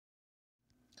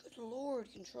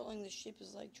lord, controlling the ship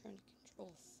is like trying to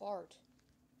control a fart.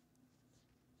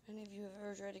 If any of you have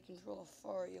ever tried to control a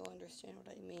fart, you'll understand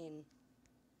what I mean.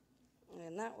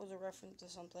 And that was a reference to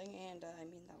something, and I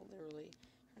mean that literally.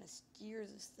 Trying to steer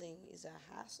this thing is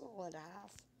a hassle and a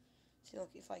half. See,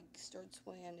 look, if I start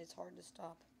swaying, it's hard to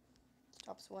stop.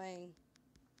 Stop swaying.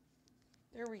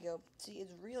 There we go. See,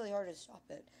 it's really hard to stop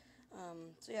it.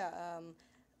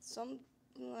 Something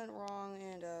went wrong,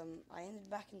 and I ended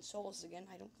back in Solus again.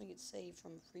 I don't think it's saved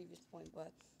from a previous point,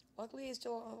 but luckily I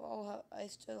still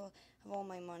have all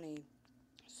my money.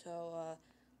 So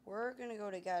we're gonna go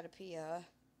to Gatapia,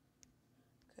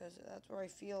 because that's where I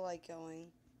feel like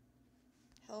going.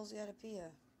 Hell's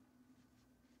Gatapia?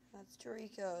 That's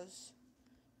Toriko's.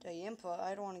 Dayimpa,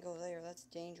 I don't want to go there. That's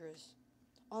dangerous.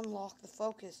 Unlock the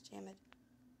focus, damn it.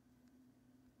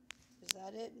 Is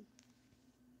that it?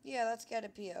 Yeah, that's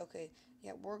Gatapia. Okay.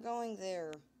 Yeah, we're going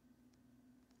there.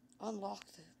 Unlock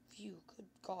the view. Good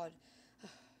God.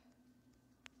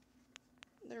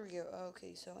 There we go.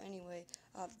 Okay, so anyway,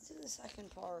 this is the second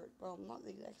part. Well, not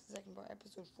the exact second part.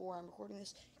 Episode 4. I'm recording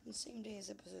this in the same day as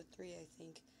episode 3, I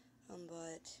think.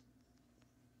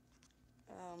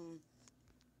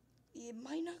 It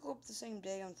might not go up the same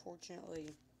day, unfortunately.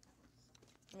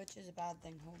 Which is a bad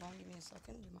thing. Hold on, give me a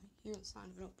second. You might hear the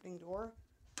sound of an opening door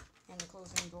and a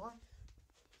closing door.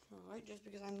 Alright, just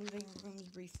because I'm moving rooms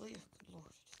briefly. Oh, good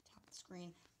lord, I just tapped the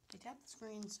screen. I tapped the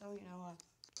screen so, it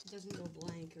doesn't go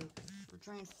blank or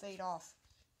try and fade off.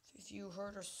 If you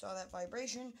heard or saw that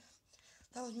vibration,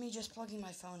 that was me just plugging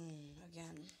my phone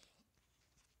again.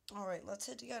 Alright, let's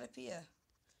head to Gatapia.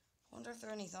 I wonder if there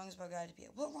are any songs about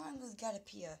Gatapia. What rhymes with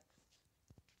Gatapia?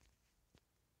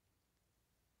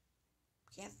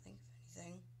 Can't think of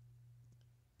anything.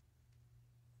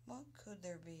 What could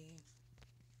there be?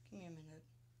 Give me a minute.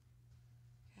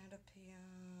 Gatapia,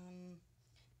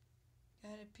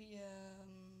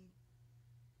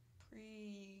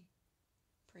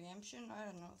 preemption? I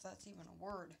don't know if that's even a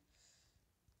word.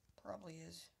 Probably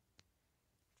is.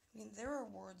 I mean, there are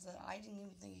words that I didn't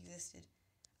even think existed.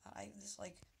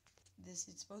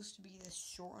 It's supposed to be this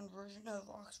shortened version of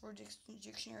Oxford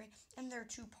Dictionary, and there are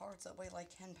 2 parts that weigh like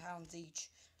 10 pounds each.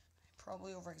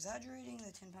 Probably over-exaggerating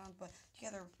the 10 pounds, but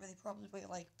together they probably weigh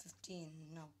like 15,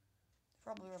 no. They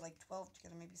probably were like 12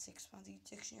 together, maybe 6 pounds each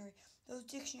dictionary. Those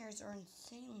dictionaries are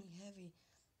insanely heavy.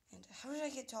 And how did I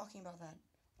get talking about that?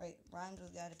 Right, rhymes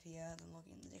with Gatapia, then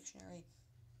looking in the dictionary.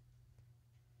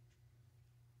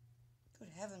 Good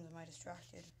heavens, am I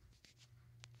distracted.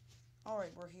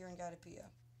 Alright, we're here in Gatapia.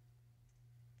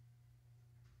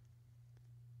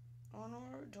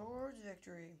 Onward towards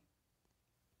victory.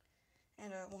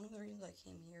 And one of the reasons I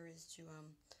came here is to,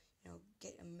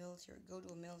 go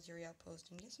to a military outpost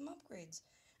and get some upgrades.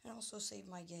 And also save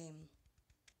my game.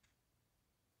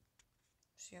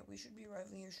 So yeah, we should be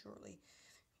arriving here shortly.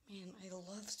 Man, I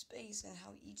love space and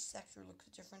how each sector looks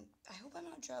different. I hope I'm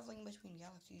not traveling between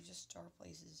galaxies, just star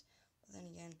places. But then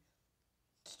again,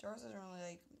 stars that are only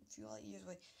like a few light years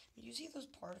away. Did you see those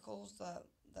particles that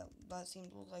seem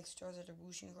to look like stars that are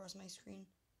whooshing across my screen?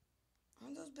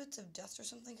 Aren't those bits of dust or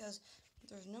something? Because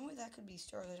there's no way that could be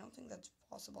stars. I don't think that's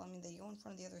possible. I mean, they go in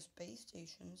front of the other space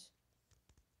stations.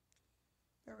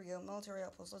 There we go, military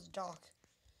outpost. Let's dock.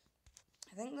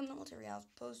 I think the military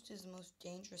outpost is the most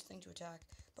dangerous thing to attack.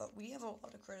 But we have a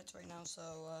lot of credits right now, so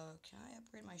can I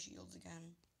upgrade my shields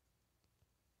again?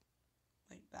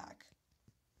 Wait, back.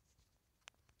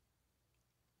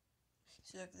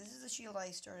 So look, this is the shield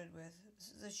I started with. This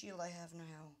is the shield I have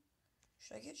now.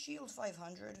 Should I get shield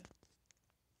 500?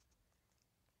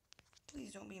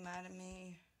 Please don't be mad at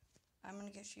me. I'm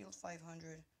gonna get shield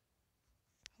 500.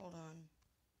 Hold on.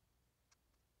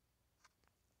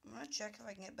 I'm gonna check if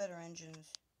I can get better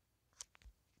engines.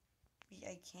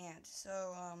 I can't.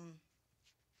 So,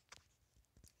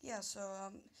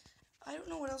 I don't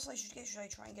know what else I should get. Should I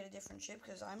try and get a different ship?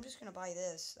 Because I'm just gonna buy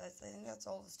this. I think that's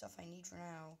all the stuff I need for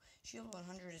now. Shield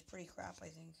 100 is pretty crap, I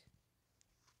think.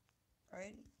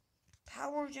 Right?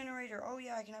 Power generator. Oh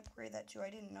yeah, I can upgrade that too. I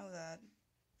didn't know that.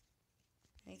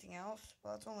 Anything else?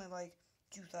 Well, it's only like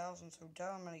 2,000, so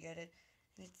duh, I'm gonna get it.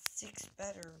 And it's 6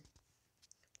 better.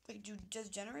 Wait, do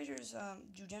generators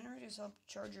help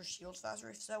charge your shields faster?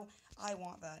 If so, I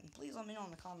want that. And please let me know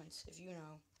in the comments if you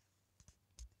know.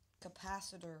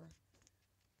 Capacitor.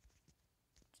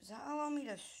 Does that allow me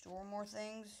to store more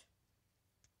things?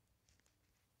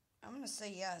 I'm gonna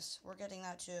say yes. We're getting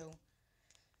that too.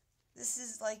 This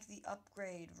is like the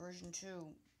upgrade version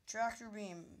 2. Tractor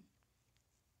beam.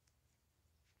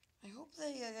 I hope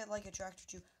they get like a tractor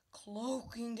too.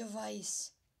 Cloaking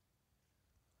device.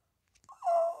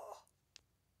 Oh,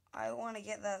 I want to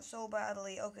get that so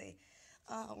badly. Okay,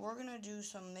 we're gonna do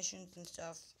some missions and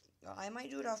stuff. I might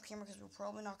do it off camera because we're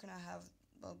probably not gonna have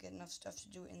get enough stuff to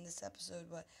do in this episode.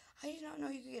 But I did not know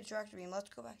you could get a tractor beam. Let's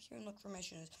go back here and look for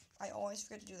missions. I always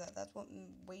forget to do that. That's what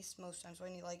wastes most time. So I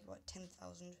need like what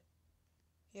 10,000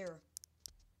 here.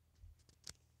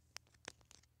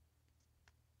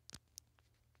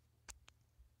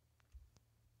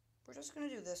 We're just gonna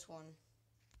do this one.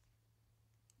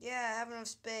 Yeah, I have enough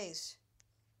space.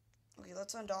 Okay,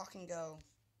 let's undock and go.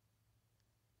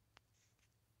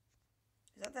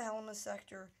 Is that the Helmet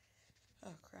sector?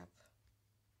 Oh, crap.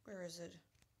 Where is it?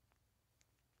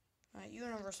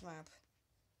 Universe map.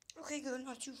 Okay, good.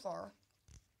 Not too far.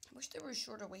 I wish there were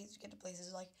shorter ways to get to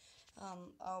places like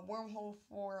a wormhole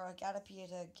for Gatapia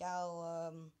to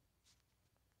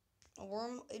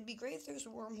It'd be great if there's a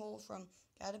wormhole from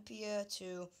Gatapia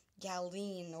to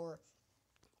Galeen or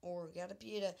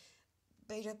Gatapia to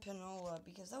Beta Panola,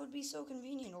 because that would be so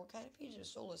convenient, or Gatapia to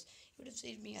Solus. It would have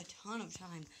saved me a ton of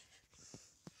time.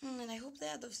 And I hope they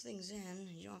add those things in.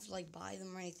 You don't have to like buy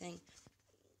them or anything.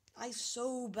 I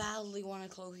so badly want a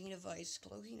cloaking device.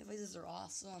 Cloaking devices are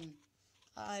awesome.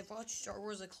 I've watched Star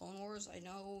Wars: The Clone Wars. I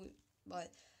know,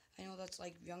 but I know that's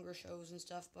like younger shows and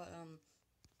stuff. But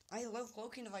I love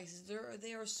cloaking devices.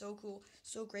 They are so cool,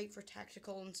 so great for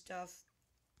tactical and stuff.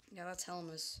 Yeah, that's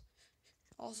Helmus.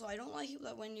 Also, I don't like it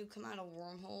that when you come out of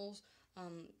wormholes,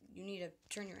 you need to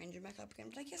turn your engine back up again.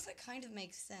 But I guess that kind of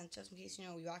makes sense, just in case,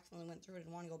 you accidentally went through it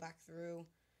and want to go back through.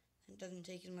 It doesn't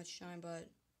take as much time, but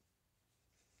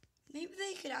maybe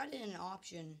they could add in an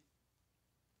option.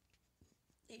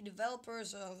 The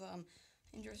developers of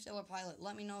Interstellar Pilot,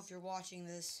 let me know if you're watching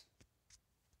this.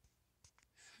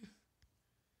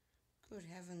 Good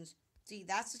heavens. See,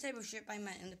 that's the type of ship I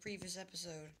meant in the previous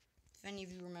episode, if any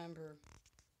of you remember.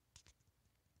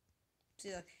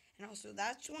 See, and also,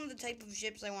 that's one of the type of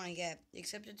ships I want to get,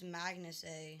 except it's Magnus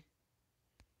A.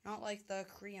 Not like the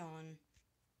Creon.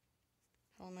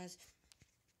 Helmus.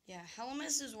 Yeah,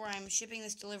 Helmus is where I'm shipping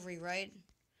this delivery, right?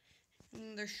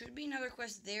 And there should be another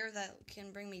quest there that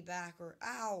can bring me back, or,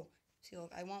 ow! See,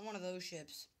 look, I want one of those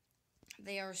ships.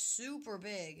 They are super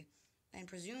big, and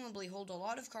presumably hold a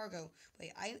lot of cargo.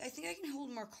 Wait, I think I can hold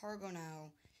more cargo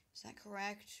now. Is that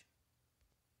correct?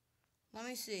 Let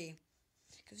me see.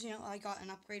 Because, I got an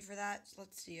upgrade for that. So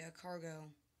let's see, cargo.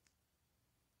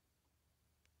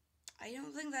 I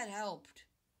don't think that helped.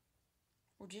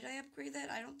 Or did I upgrade that?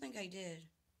 I don't think I did.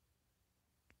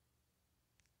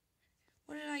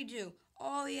 What did I do?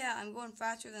 Oh, yeah, I'm going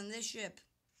faster than this ship.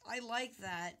 I like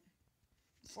that.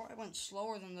 Before I went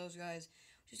slower than those guys,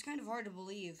 which is kind of hard to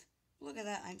believe. Look at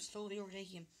that, I'm slowly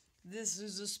overtaking him. This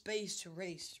is a space to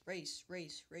race. Race,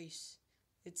 race, race.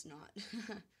 It's not.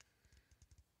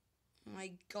 Oh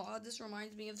my god, this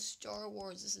reminds me of Star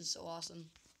Wars. This is so awesome.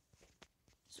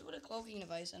 So what a cloaking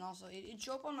device, and also, it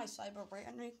showed up on my sidebar right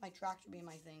underneath my tractor beam,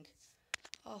 I think.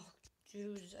 Oh,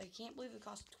 dude, I can't believe it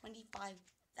cost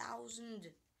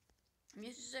 25,000. I'm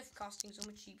used to stuff costing so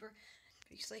much cheaper,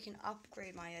 because I can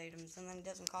upgrade my items, and then it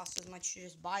doesn't cost as much to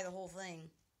just buy the whole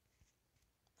thing.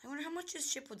 I wonder how much this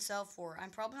ship would sell for. I'm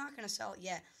probably not going to sell it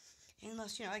yet,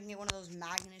 unless, I can get one of those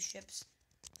Magnus ships,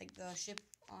 like the ship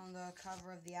on the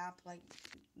cover of the app, like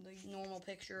the normal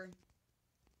picture.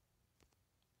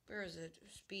 Where is it?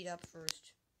 Speed up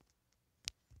first.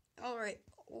 Alright,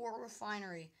 ore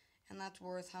refinery, and that's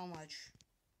worth how much?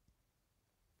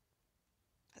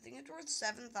 I think it's worth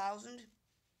 7,000.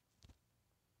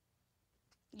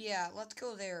 Yeah, let's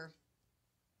go there.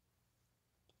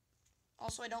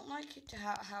 Also, I don't like it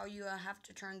how you have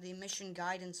to turn the mission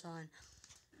guidance on.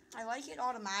 I like it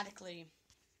automatically.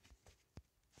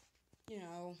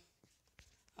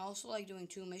 I also like doing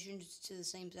 2 missions to the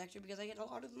same sector because I get a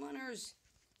lot of monies.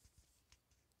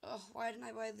 Oh, why didn't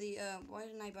I buy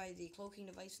the cloaking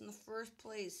device in the first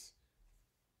place?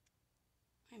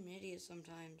 I'm an idiot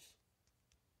sometimes.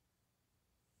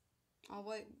 Oh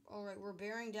wait, alright, we're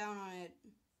bearing down on it.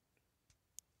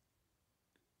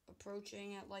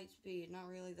 Approaching at light speed. Not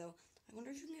really though. I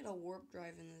wonder if you can get a warp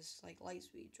drive in this, like light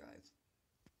speed drive.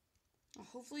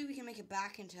 Hopefully we can make it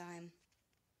back in time.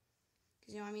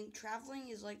 Because, traveling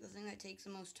is like the thing that takes the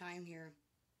most time here.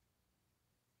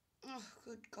 Oh,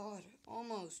 good God.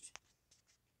 Almost.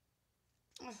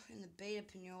 Oh, in the Beta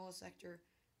Panola sector.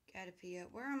 Gatapia.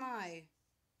 Where am I?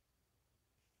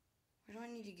 Where do I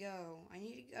need to go? I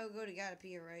need to go to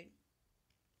Gatapia, right?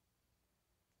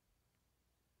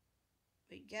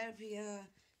 Wait, Gatapia.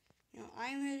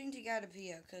 I'm heading to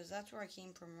Gatapia because that's where I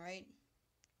came from, right?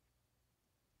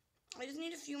 I just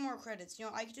need a few more credits.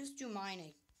 I could just do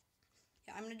mining.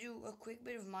 Yeah, I'm going to do a quick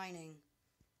bit of mining.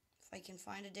 If I can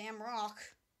find a damn rock.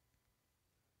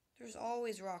 There's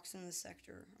always rocks in this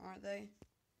sector, aren't they?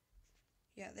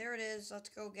 Yeah, there it is. Let's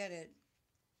go get it.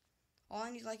 All I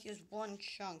need like is one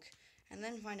chunk. And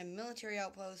then find a military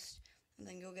outpost. And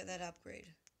then go get that upgrade.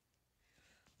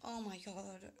 Oh my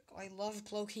god. I love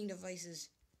cloaking devices.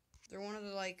 They're one of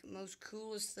the like most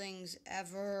coolest things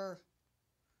ever.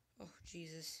 Oh,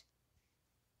 Jesus.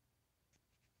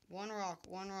 One rock.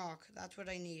 That's what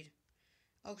I need.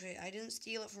 Okay, I didn't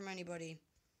steal it from anybody.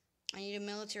 I need a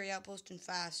military outpost and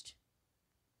fast.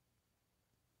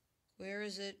 Where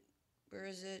is it? Where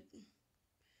is it?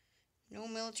 No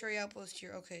military outpost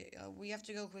here. Okay, we have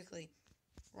to go quickly.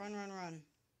 Run.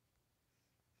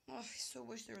 Oh, I so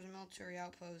wish there was a military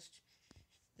outpost.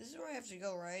 This is where I have to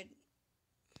go, right?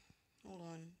 Hold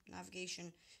on.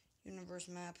 Navigation. Universe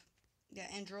map. Yeah,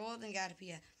 Androla, then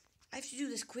Gatopia. I have to do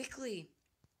this quickly.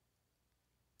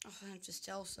 Oh, I have to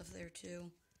steal stuff there, too.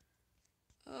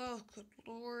 Oh, good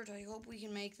lord. I hope we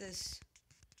can make this.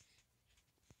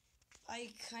 I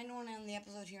kind of want to end the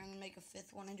episode here. I'm going to make a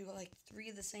 5th one and do like 3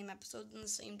 of the same episodes in the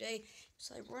same day.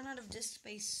 So I run out of disk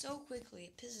space so quickly.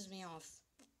 It pisses me off.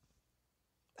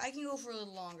 I can go for a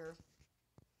little longer.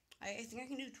 I think I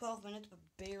can do 12 minutes, but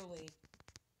barely.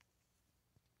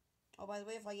 Oh, by the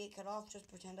way, if I get cut off, just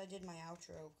pretend I did my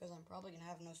outro, because I'm probably going to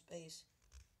have no space.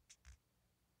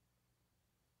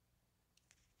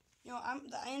 You know,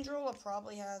 the Androla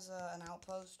probably has an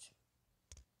outpost.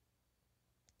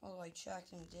 Although I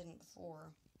checked and it didn't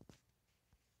before.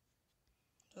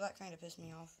 So that kind of pissed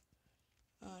me off.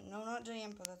 No, not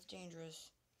Dampa, that's dangerous.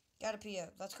 Gatopia,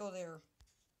 let's go there.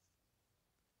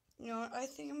 You know what, I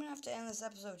think I'm going to have to end this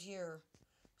episode here.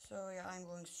 So yeah, I'm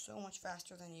going so much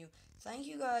faster than you. Thank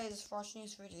you guys for watching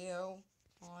this video.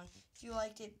 If you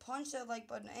liked it, punch that like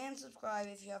button and subscribe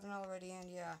if you haven't already.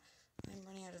 And yeah, I'm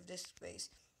running out of disk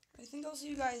space. I think I'll see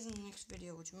you guys in the next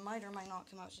video, which might or might not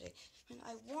come out today. And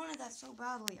I wanted that so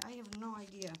badly. I have no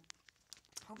idea.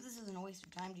 Hope this isn't a waste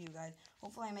of time to you guys.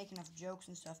 Hopefully I make enough jokes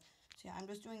and stuff. So yeah, I'm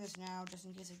just doing this now, just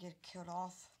in case I get cut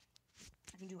off.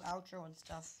 I can do outro and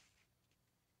stuff.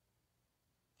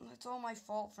 It's all my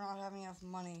fault for not having enough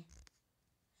money.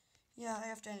 Yeah, I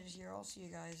have to end it here. I'll see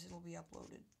you guys. It'll be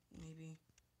uploaded, maybe.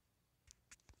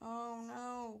 Oh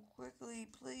no, quickly,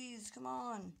 please, come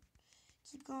on.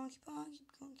 Keep going.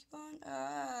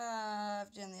 I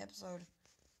have to end the episode.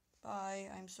 Bye.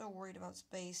 I'm so worried about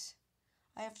space.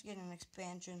 I have to get an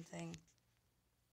expansion thing.